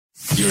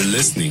You're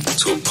listening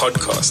to a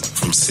podcast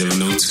from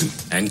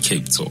 702 and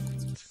Cape Talk.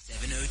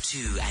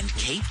 702 and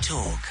Cape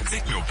Talk.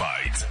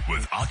 Technobite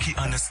with Aki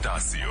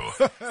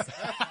Anastasiou.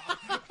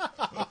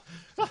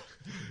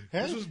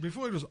 This was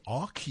before it was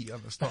Aki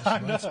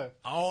Anastasiou. No.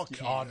 Aki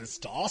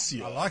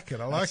Anastasiou. I like it.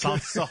 I like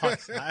Sounds it. so hot.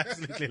 I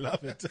absolutely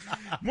love it.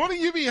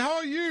 Morning, Yubi. How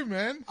are you,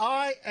 man?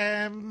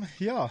 I'm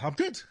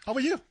good. How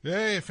are you?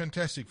 Yeah,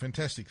 fantastic.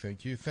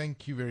 Thank you.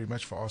 Thank you very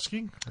much for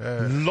asking.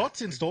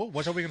 Lots in store.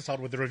 What are we going to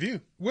start with the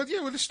review? Well,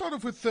 let's start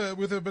off with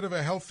a bit of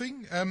a health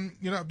thing.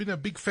 I've been a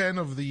big fan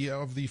of the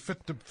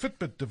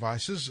Fitbit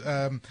devices.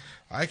 I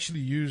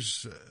actually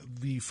use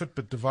the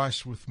Fitbit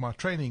device with my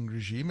training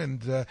regime,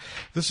 and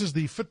this is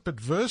the Fitbit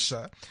Versa.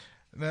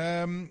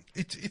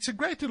 It's a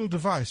great little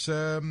device.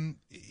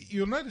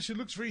 You'll notice it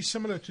looks very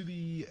similar to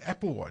the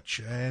Apple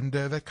Watch and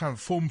that kind of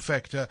form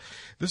factor.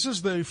 This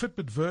is the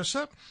Fitbit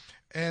Versa.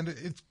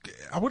 And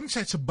I wouldn't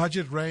say it's a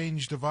budget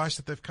range device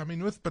that they've come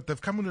in with, but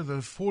they've come in with an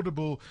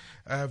affordable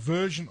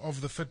version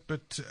of the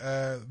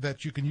Fitbit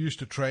that you can use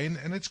to train.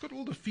 And it's got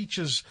all the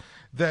features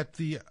that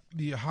the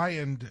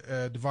high-end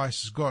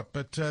device has got.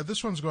 But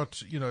this one's got,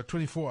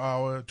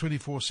 24-hour,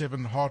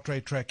 24/7 heart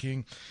rate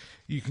tracking.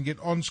 You can get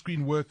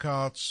on-screen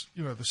workouts,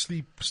 the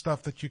sleep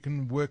stuff that you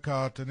can work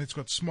out, and it's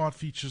got smart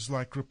features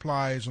like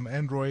replies on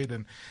Android,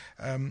 and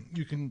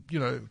you can,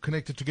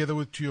 connect it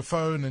together to your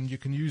phone, and you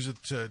can use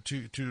it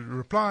to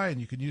reply,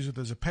 and you can use it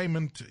as a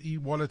payment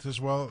e-wallet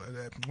as well.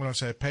 When I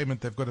say a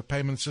payment, they've got a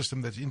payment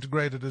system that's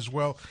integrated as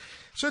well.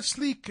 So it's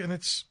sleek, and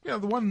it's, the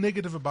one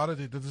negative about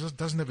it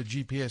doesn't have a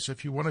GPS. So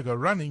if you want to go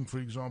running, for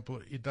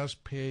example, it does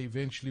pair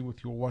eventually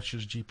with your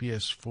watch's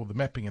GPS for the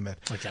mapping and that.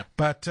 Okay.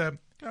 But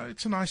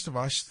it's a nice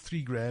device,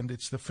 $3,000.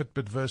 It's the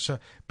Fitbit Versa.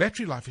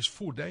 Battery life is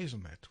 4 days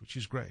on that, which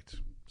is great.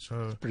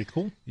 So pretty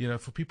cool.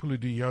 For people who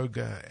do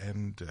yoga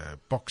and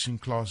boxing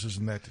classes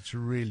and that, it's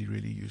really,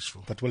 really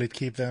useful. But will it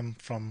keep them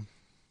from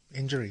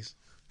injuries?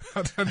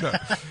 I don't know.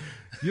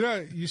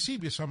 You see,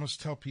 I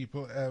must tell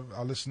people,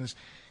 our listeners,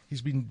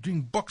 he's been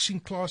doing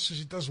boxing classes,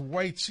 he does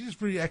weights, he's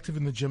very active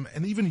in the gym,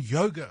 and even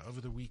yoga over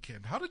the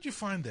weekend. How did you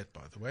find that,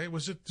 by the way?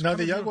 Was it? No,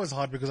 the yoga was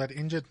hard because I'd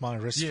injured my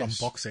wrist from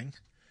boxing.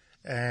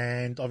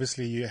 And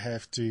obviously you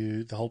have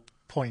to, not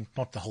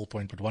the whole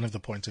point, but one of the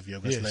points of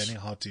yoga is learning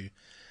how to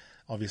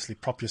obviously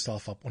prop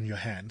yourself up on your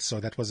hands. So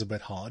that was a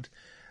bit hard.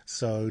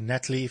 So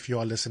Natalie, if you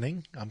are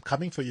listening, I'm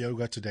coming for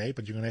yoga today,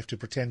 but you're going to have to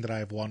pretend that I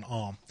have one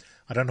arm.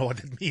 I don't know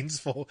what it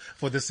means for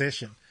the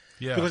session.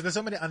 Yeah. Because there's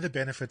so many other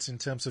benefits in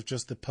terms of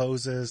just the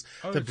poses,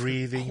 the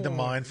breathing, the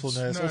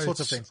mindfulness, all sorts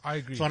of things. I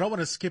agree. So I don't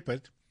want to skip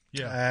it.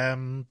 Yeah.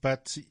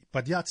 But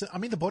yeah,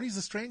 the body's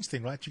a strange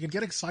thing, right? You can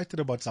get excited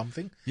about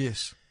something.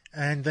 Yes.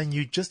 And then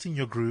you're just in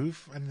your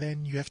groove, and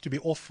then you have to be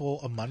off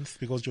for a month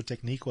because your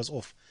technique was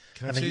off.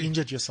 And then you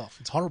injured yourself.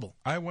 It's horrible.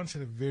 I once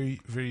had a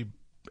very, very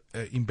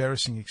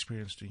embarrassing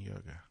experience doing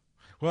yoga.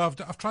 Well,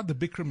 I've tried the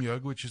Bikram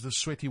yoga, which is the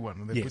sweaty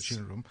one, and they put you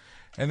in a room.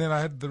 And then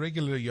I had the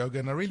regular yoga,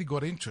 and I really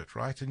got into it,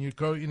 right? And you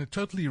go in a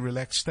totally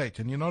relaxed state.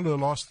 And the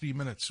last 3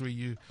 minutes where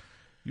you're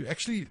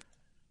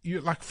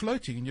like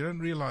floating, and you don't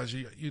realize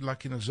you're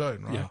like in a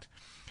zone, right? Yeah.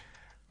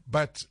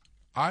 But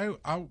I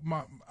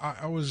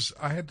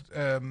had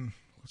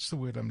what's the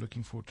word I'm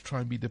looking for to try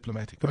and be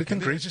diplomatic? But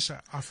okay, just say,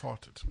 I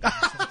farted.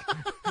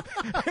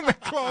 In the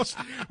class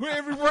where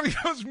everybody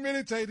was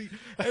meditating,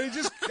 and it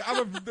just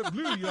out of the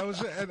blue,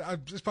 I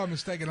just by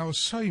mistake, and I was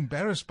so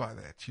embarrassed by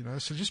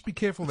that, So just be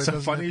careful. That so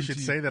funny you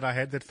should say that. I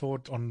had that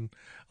thought on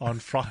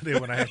Friday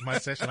when I had my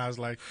session. I was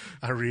like,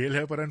 I really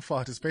hope I don't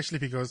fart, especially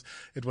because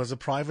it was a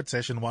private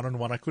session,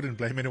 one-on-one. I couldn't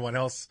blame anyone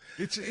else.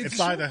 It's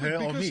either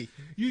her or me.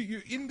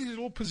 You're in these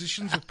little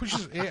positions that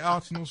pushes air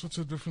out in all sorts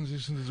of different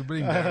positions. It's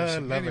really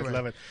embarrassing.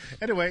 Love it.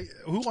 Anyway,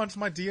 who wants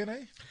my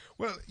DNA?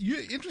 Well,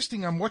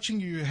 interesting. I'm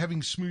watching you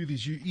having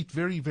smoothies. You eat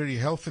very, very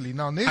healthily.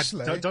 Now,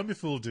 Nestle. Don't be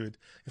fooled, dude.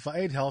 If I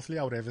ate healthily,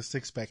 I would have a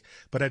six-pack.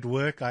 But at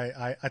work,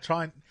 I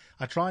try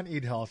and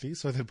eat healthy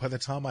so that by the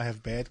time I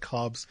have bad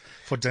carbs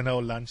for dinner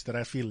or lunch, that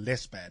I feel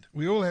less bad.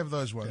 We all have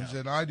those ones,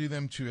 and I do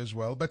them too as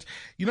well. But,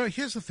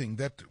 here's the thing,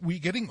 that we're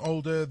getting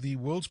older. The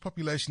world's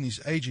population is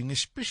aging,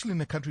 especially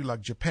in a country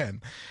like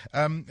Japan.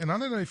 And I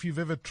don't know if you've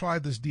ever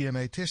tried this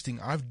DNA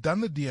testing. I've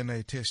done the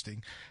DNA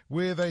testing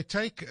where they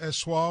take a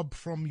swab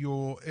from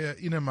your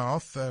inner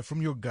mouth,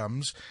 from your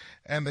gums,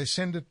 and they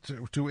send it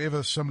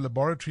to some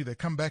laboratory. They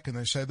come back and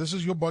they say, this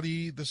is your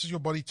body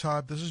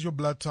type, this is your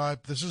blood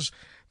type, this is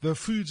the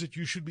foods that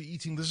you should be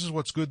eating, this is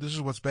what's good, this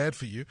is what's bad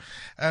for you.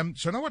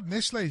 So now what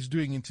Nestle is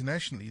doing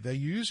internationally, they're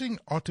using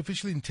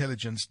artificial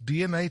intelligence,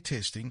 DNA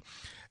testing,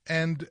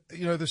 and,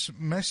 this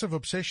massive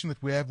obsession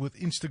that we have with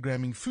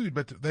Instagramming food,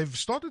 but they've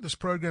started this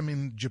program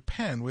in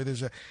Japan where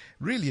there's a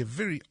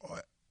very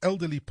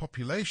elderly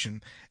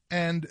population,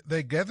 and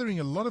they're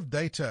gathering a lot of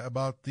data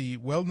about the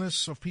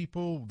wellness of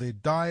people, their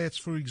diets,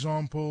 for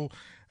example,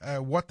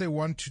 what they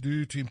want to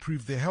do to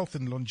improve their health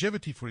and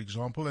longevity, for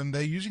example, and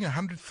they're using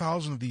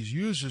 100,000 of these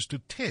users to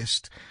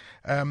test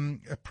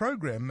a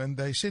program, and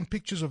they send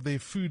pictures of their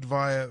food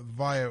via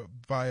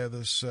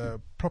this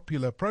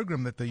popular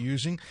program that they're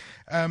using,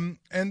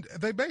 and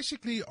they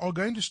basically are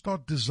going to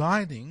start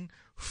designing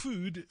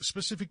food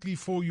specifically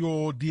for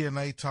your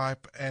DNA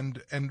type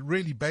and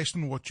really based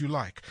on what you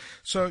like.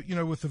 So,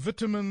 with the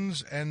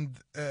vitamins and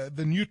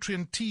the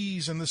nutrient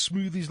teas and the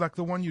smoothies like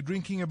the one you're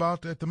drinking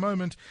about at the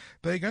moment,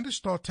 they're going to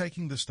start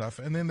taking the stuff,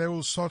 and then they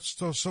will start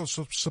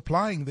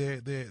supplying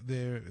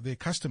their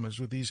customers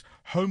with these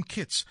home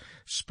kits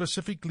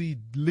specifically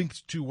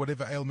linked to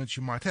whatever ailments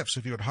you might have. So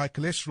if you've got high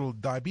cholesterol,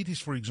 diabetes,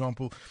 for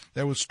example,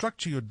 they will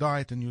structure your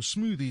diet and your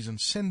smoothies and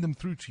send them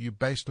through to you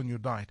based on your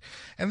diet.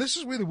 And this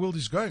is where the world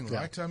is going,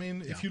 right? I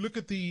mean, if you look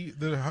at the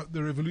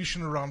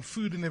revolution around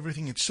food and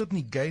everything, it's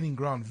certainly gaining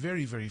ground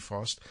very, very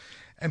fast.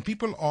 And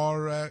people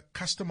are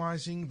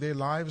customizing their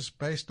lives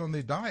based on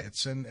their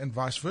diets and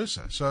vice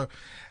versa. So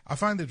I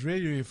find it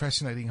really, really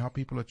fascinating how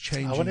people are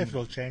changing. I wonder if it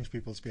will change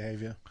people's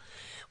behavior.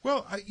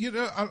 Well,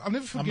 I'll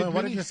never forget.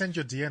 Why don't you send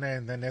your DNA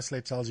and then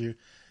Nestle tells you,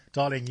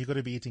 darling, you've got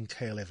to be eating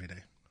kale every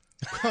day?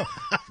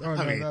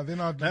 No, they're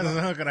not. That's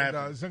not going to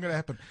happen. No, it's not going to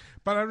happen.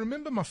 But I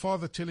remember my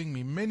father telling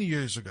me many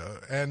years ago,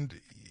 and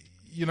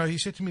he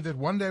said to me that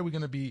one day we're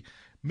going to be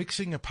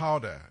mixing a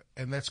powder,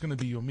 and that's going to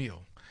be your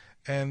meal.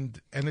 And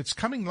it's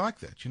coming like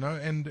that,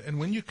 and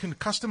when you can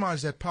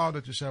customize that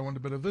powder to say, I want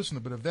a bit of this and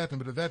a bit of that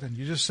and a bit of that, and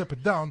you just sip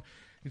it down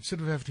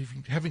instead of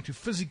having to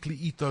physically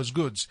eat those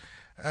goods.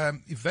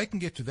 If they can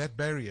get to that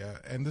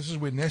barrier, and this is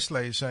where Nestle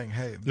is saying,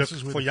 hey, this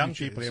is where for the young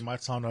future people, is. it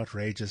might sound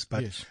outrageous,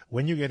 but Yes.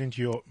 when you get into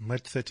your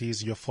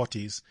mid-30s, your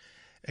 40s,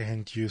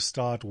 and you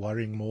start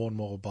worrying more and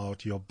more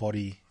about your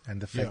body and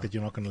the fact that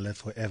you're not going to live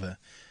forever,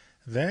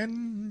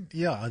 then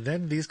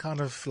these kind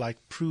of like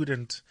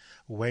prudent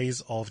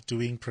ways of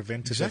doing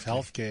preventative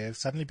healthcare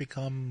suddenly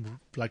become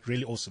like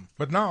really awesome.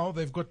 But now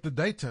they've got the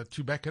data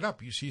to back it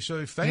up, you see. So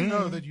if they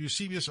know that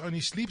Eusebius only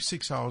sleeps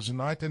 6 hours a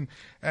night and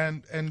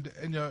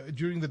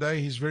during the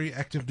day he's very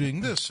active doing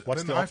this,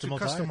 What's then the I have to optimal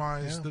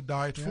customize diet? the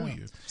diet for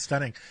you.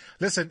 Stunning.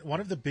 Listen, one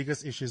of the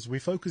biggest issues, we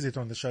focused it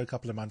on the show a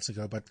couple of months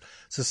ago, but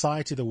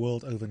society the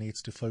world over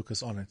needs to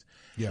focus on it,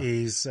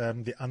 is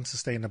the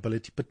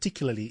unsustainability,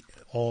 particularly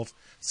of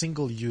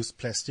single-use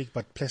plastic,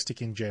 but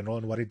plastic in general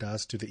and what it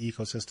does to the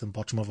ecosystem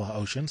bottom of our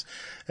oceans.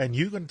 And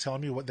you're going to tell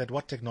me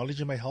what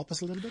technology may help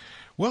us a little bit?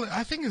 Well,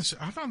 I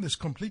found this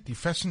completely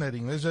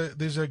fascinating. There's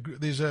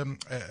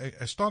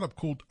a startup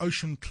called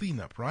Ocean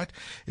Cleanup, right?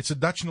 It's a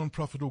Dutch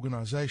non-profit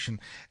organization,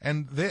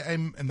 and their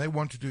aim and they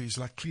want to do is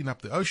like clean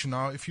up the ocean.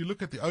 Now, if you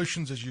look at the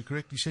oceans, as you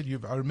correctly said,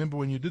 I remember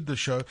when you did the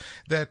show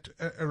that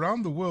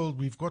around the world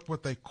we've got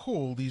what they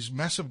call these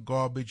massive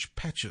garbage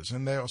patches,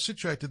 and they are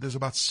situated. There's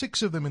about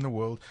 6 of them in the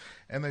world,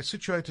 and they're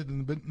situated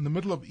in the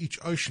middle of each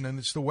ocean, and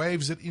it's the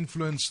waves that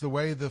influence the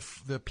way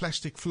the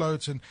plastic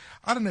floats. And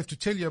I don't have to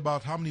tell you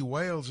about how many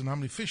whales and how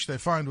many fish they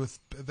find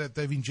that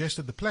they've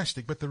ingested the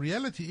plastic, but the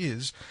reality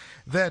is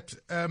that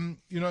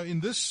in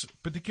this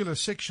particular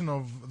section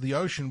of the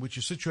ocean, which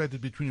is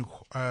situated between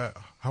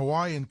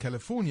Hawaii and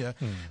California,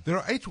 there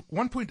are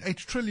 1.8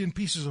 trillion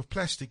pieces of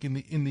plastic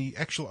in the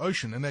actual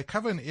ocean, and they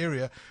cover an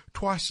area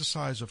twice the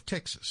size of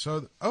Texas.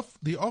 So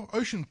the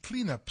Ocean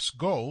Cleanup's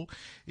goal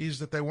is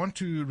that they want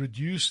to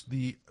reduce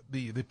the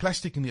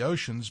plastic in the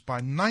oceans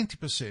by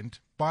 90%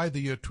 by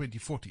the year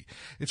 2040.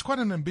 It's quite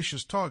an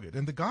ambitious target,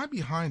 and the guy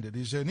behind it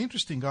is an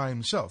interesting guy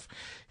himself.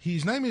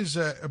 His name is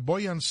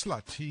Boyan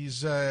Slat.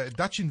 He's a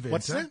Dutch inventor.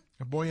 What's that?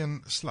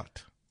 Boyan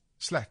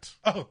Slat.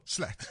 Oh.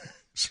 Slat.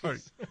 Sorry.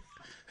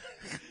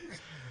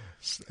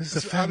 This is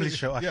a family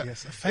show.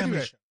 Yes, a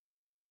family show.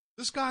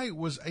 This guy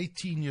was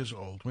 18 years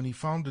old when he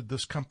founded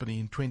this company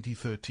in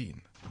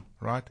 2013,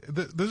 right?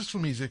 This for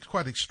me is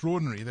quite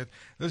extraordinary that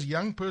this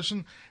young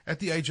person at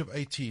the age of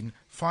 18,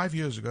 5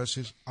 years ago,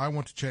 says, I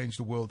want to change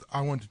the world.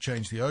 I want to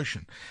change the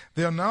ocean.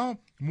 There are now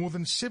more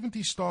than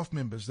 70 staff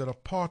members that are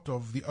part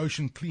of the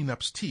Ocean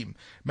Cleanup's team,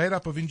 made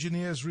up of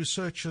engineers,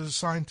 researchers,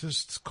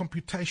 scientists,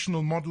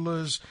 computational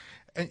modelers,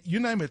 and you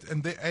name it,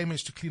 and their aim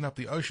is to clean up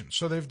the ocean.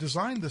 So they've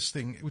designed this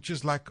thing, which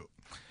is like,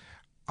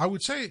 I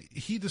would say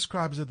he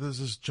describes it as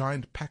this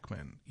giant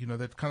Pac-Man,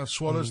 that kind of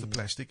swallows the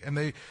plastic. And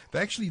they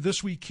actually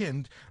this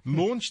weekend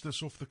launched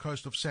this off the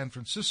coast of San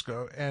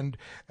Francisco. And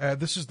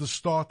this is the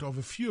start of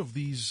a few of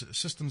these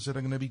systems that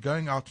are going to be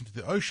going out into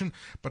the ocean.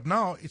 But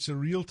now it's a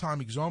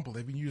real-time example.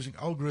 They've been using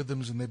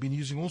algorithms and they've been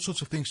using all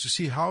sorts of things to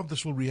see how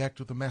this will react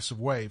with the massive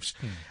waves.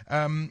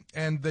 And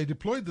they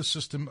deployed the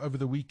system over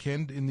the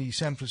weekend in the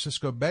San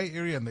Francisco Bay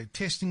Area, and they're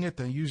testing it.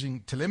 They're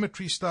using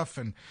telemetry stuff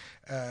and,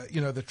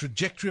 the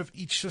trajectory of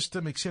each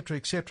system, etc.,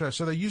 etc.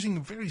 So they're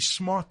using very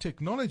smart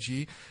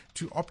technology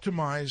to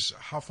optimize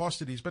how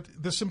fast it is. But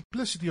the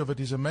simplicity of it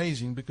is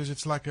amazing because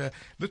it's like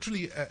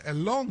literally a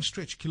long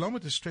stretch,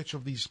 kilometer stretch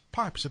of these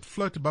pipes that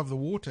float above the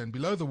water, and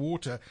below the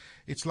water,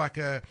 it's like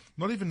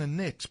not even a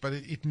net, but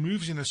it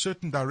moves in a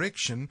certain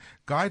direction,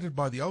 guided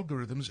by the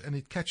algorithms, and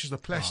it catches the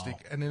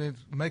plastic, and then it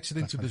makes it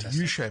into this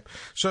U shape.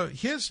 So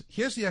here's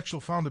the actual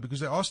founder,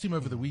 because they asked him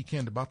over the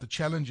weekend about the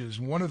challenges.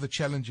 One of the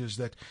challenges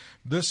that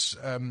this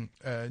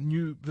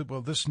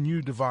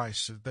new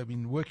device, they've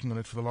been working on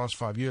it for the last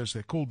 5 years.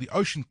 They're called the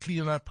Ocean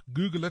Cleanup.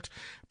 Google it.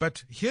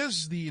 But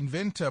here's the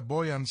inventor,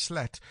 Boyan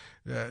Slat,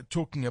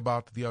 talking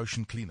about the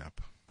Ocean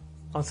Cleanup.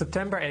 On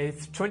September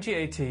 8th,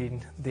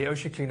 2018, the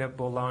Ocean Cleanup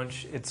will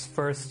launch its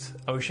first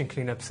ocean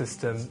cleanup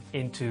system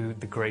into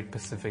the Great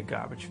Pacific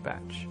Garbage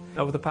Patch.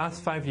 Over the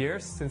past 5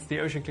 years, since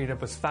the Ocean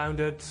Cleanup was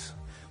founded,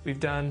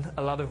 we've done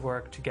a lot of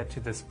work to get to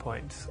this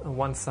point. On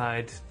one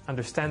side,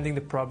 understanding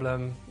the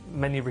problem,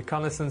 many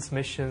reconnaissance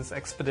missions,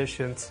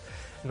 expeditions,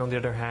 and on the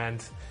other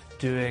hand,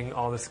 doing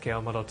all the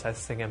scale model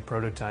testing and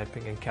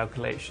prototyping and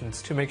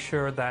calculations to make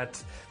sure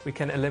that we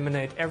can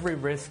eliminate every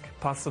risk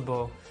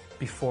possible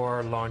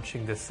before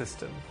launching this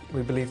system.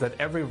 We believe that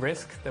every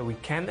risk that we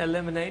can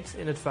eliminate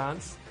in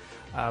advance,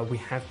 we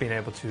have been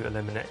able to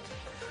eliminate.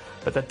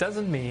 But that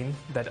doesn't mean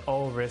that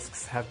all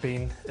risks have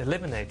been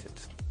eliminated.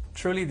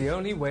 Truly, the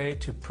only way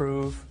to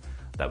prove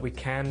that we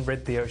can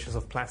rid the oceans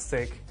of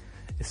plastic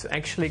is to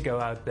actually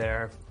go out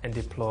there and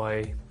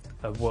deploy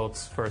a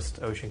world's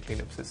first ocean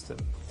cleanup system.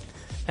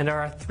 And there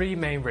are 3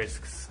 main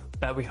risks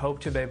that we hope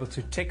to be able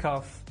to tick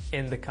off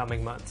in the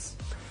coming months.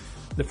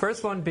 The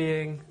first one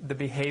being the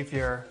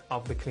behavior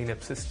of the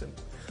cleanup system.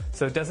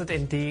 So does it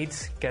indeed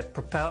get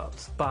propelled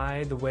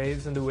by the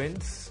waves and the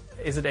winds?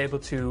 Is it able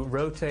to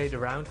rotate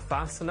around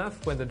fast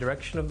enough when the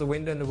direction of the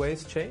wind and the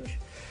waves change?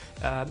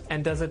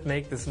 And does it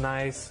make this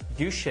nice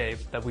U-shape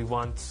that we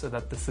want so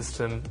that the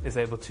system is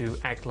able to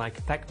act like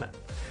a Pac-Man?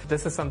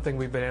 This is something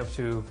we've been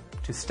able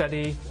to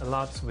study a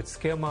lot with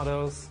scale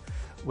models,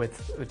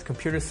 with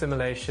computer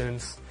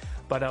simulations,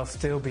 but I'll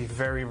still be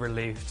very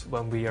relieved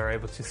when we are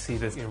able to see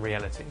this in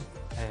reality.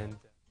 And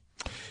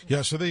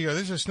yeah, so there you go.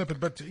 There's a snippet.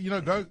 But,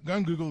 go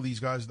and Google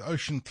these guys, the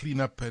Ocean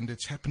Cleanup, and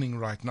it's happening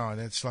right now.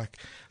 And it's like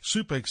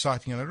super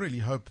exciting. And I really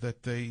hope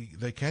that they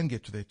can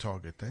get to their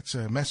target. That's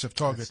a massive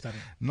target.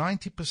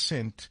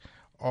 90%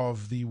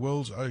 of the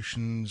world's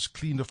oceans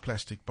cleaned of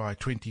plastic by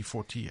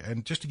 2040.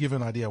 And just to give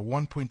an idea,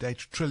 1.8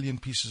 trillion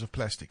pieces of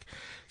plastic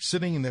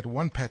sitting in that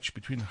one patch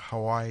between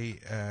Hawaii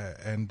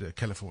and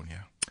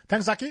California.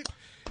 Thanks, Aki.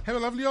 Have a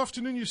lovely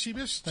afternoon,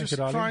 Eusebius. Thank Just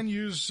you, try and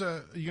use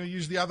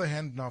use the other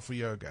hand now for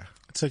yoga.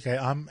 It's okay.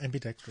 I'm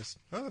ambidextrous.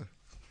 Oh,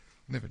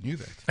 never knew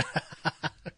that.